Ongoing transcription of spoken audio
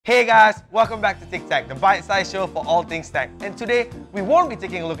Hey guys, welcome back to TicTech, the bite-sized show for all things tech. And today, we won't be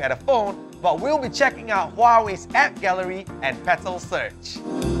taking a look at a phone, but we'll be checking out Huawei's App Gallery and Petal search.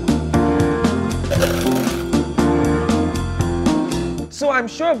 So I'm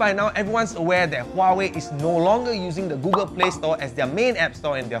sure by now everyone's aware that Huawei is no longer using the Google Play Store as their main app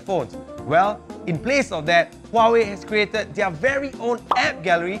store in their phones. Well, in place of that, Huawei has created their very own App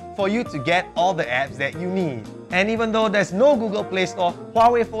Gallery for you to get all the apps that you need. And even though there's no Google Play Store,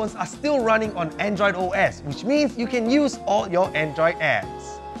 Huawei phones are still running on Android OS, which means you can use all your Android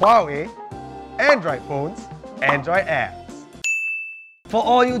apps. Huawei, Android phones, Android apps. For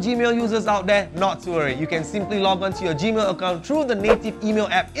all you Gmail users out there, not to worry. You can simply log on to your Gmail account through the native email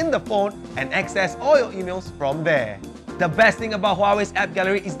app in the phone and access all your emails from there. The best thing about Huawei's App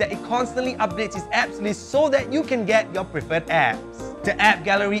Gallery is that it constantly updates its apps list so that you can get your preferred apps. The App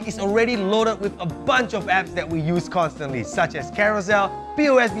Gallery is already loaded with a bunch of apps that we use constantly, such as Carousel,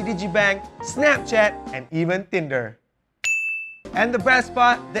 POSB Digibank, Snapchat, and even Tinder. And the best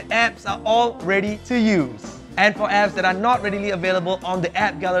part, the apps are all ready to use. And for apps that are not readily available on the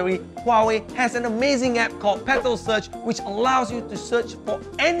App Gallery, Huawei has an amazing app called Petal Search, which allows you to search for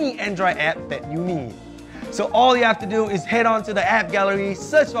any Android app that you need. So all you have to do is head on to the App Gallery,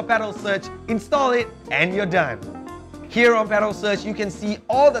 search for Petal Search, install it, and you're done. Here on Petal Search, you can see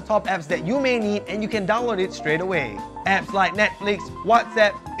all the top apps that you may need and you can download it straight away. Apps like Netflix,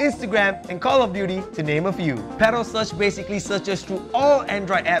 WhatsApp, Instagram, and Call of Duty, to name a few. Petal Search basically searches through all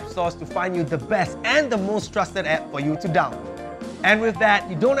Android app stores to find you the best and the most trusted app for you to download. And with that,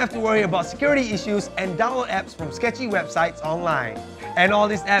 you don't have to worry about security issues and download apps from sketchy websites online. And all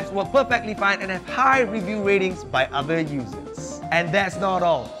these apps work perfectly fine and have high review ratings by other users. And that's not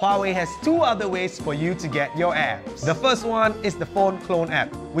all. Huawei has two other ways for you to get your apps. The first one is the Phone Clone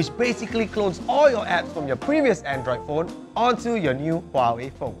app, which basically clones all your apps from your previous Android phone onto your new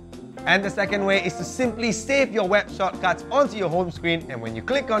Huawei phone. And the second way is to simply save your web shortcuts onto your home screen, and when you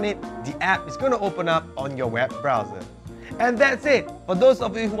click on it, the app is going to open up on your web browser. And that's it! For those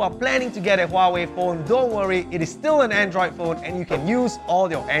of you who are planning to get a Huawei phone, don't worry, it is still an Android phone and you can use all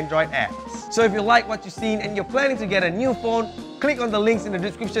your Android apps. So if you like what you've seen and you're planning to get a new phone, click on the links in the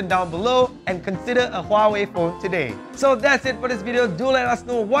description down below and consider a Huawei phone today. So that's it for this video. Do let us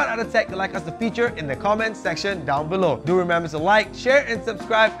know what other tech you'd like us to feature in the comments section down below. Do remember to like, share and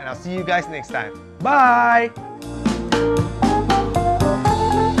subscribe, and I'll see you guys next time. Bye!